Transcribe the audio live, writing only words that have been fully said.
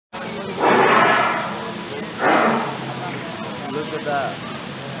at that.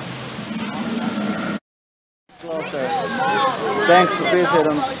 Closer. Thanks to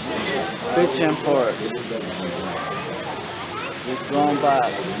pigeon fork. It's going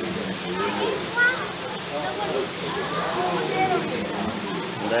back.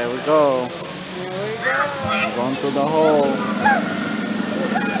 There we go. Going to the hole.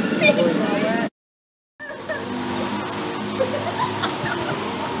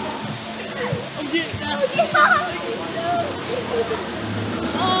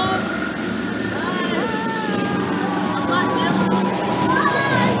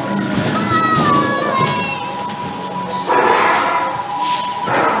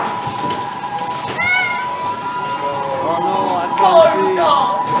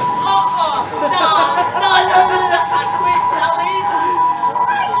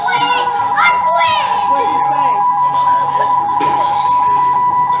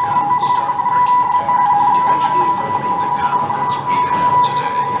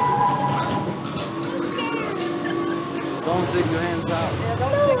 Don't stick your hands out. Yeah,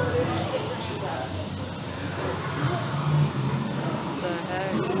 don't stick your What the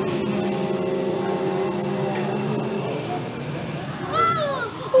heck?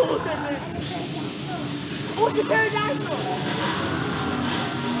 Oh, it's a pterodactyl!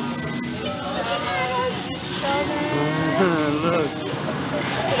 Look.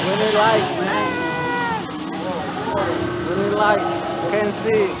 When it lights, man. When it lights, can't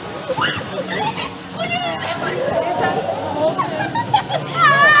see.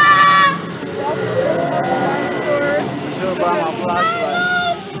 Should buy my flashlight.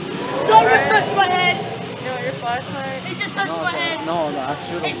 Sorry, it touched my head. You want your flashlight? It just touched my head. No, I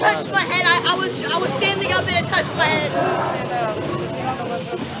should have. It touched my head. I was standing up and it touched my head. Stand up. You're on the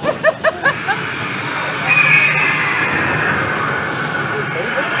window.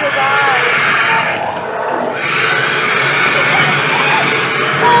 Look at his eyes.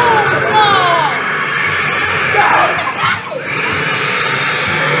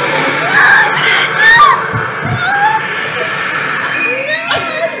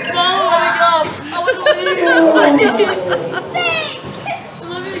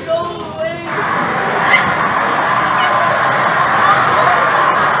 Let me go away.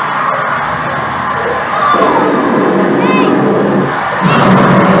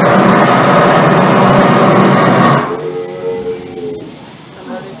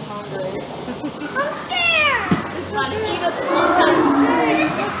 Somebody's hungry. I'm scared. It's trying to eat us sometime.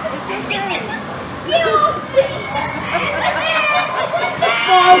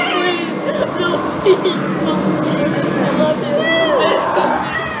 Oh, please. No, please. I love you.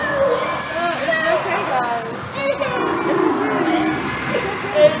 It's okay, guys.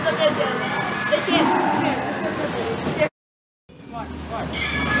 It's okay, Jenna. It's it. Watch.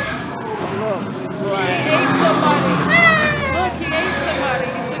 Look, it's He flying. ate somebody. Look, he ate somebody.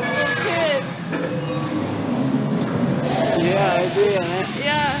 He's a little kid. Yeah, I did, man.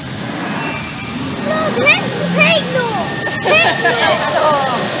 Yeah. No, take no.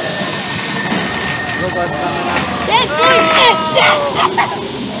 Look what's coming out. That's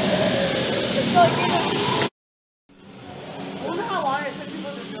I wonder how long it took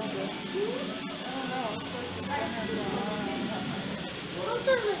people to build this.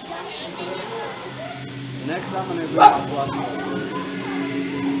 Next time I'm gonna bring my flashlight.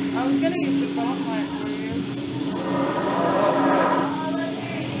 I was gonna use the bomb light for you.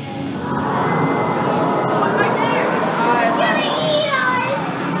 Right there. Alright. Gonna eat us.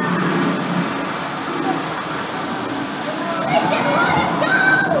 We just wanna go.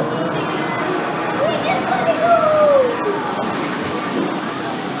 We just wanna go.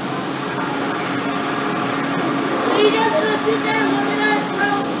 We just wanna sit there and look at us,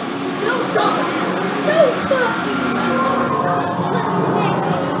 bro. Don't stop. Don't stop.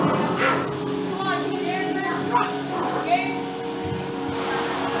 Come on, you dare now. Okay?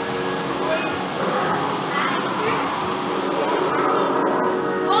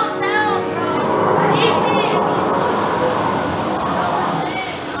 Calm down, bro. Easy.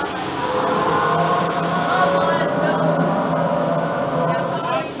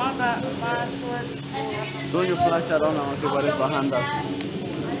 Do your flashlight on and see what is behind us.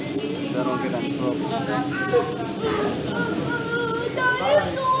 They don't get in trouble.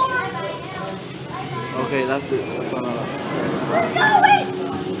 Okay, that's it. That's another. We're going!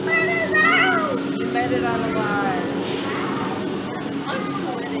 Let us out! You made it on the line. I'm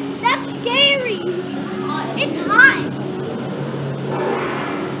sweating. That's scary. It's hot.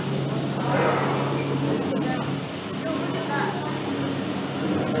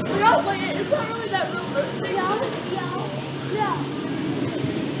 Look out, like it's not really that realistic. Yeah.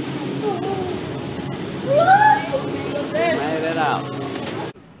 Made it out.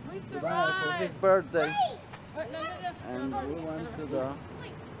 his birthday, What? No, no, no. and No. we went to the,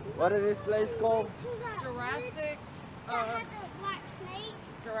 what is this place called? Jurassic, That had the black snake.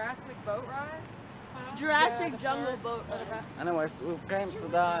 Jurassic boat ride. Jurassic the Jungle first- Boat Ride. Anyways, we came to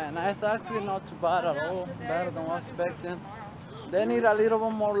that, and it's actually not too bad at all. Better than I was expecting. They need a little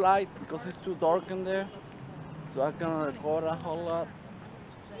bit more light because it's too dark in there, so I can record a whole lot.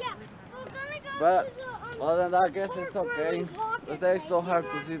 Yeah, we're gonna go But to the, other than that, I guess it's park where okay. we walk The and day is play. so hard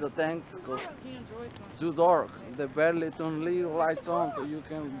to see the tanks because He enjoys it's too dark. They barely turn little lights on, so you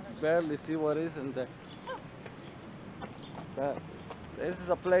can barely see what is in there. But this is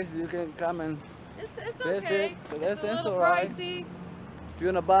a place you can come and It's visit. okay. But It's that's a little alright. pricey. If you're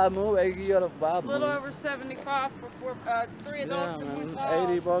in a bad mood, I give you a bad A little mood. over 75 for 3 Yeah, adults and man, 1 child.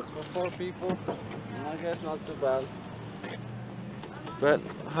 $80 for 4 people. And I guess not too bad. But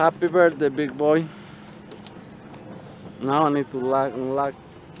happy birthday, big boy. Now I need to unlock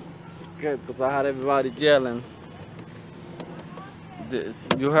it because I had everybody yelling. This,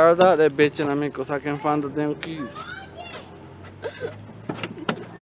 you heard that? They're bitching at me because I can't find the damn keys.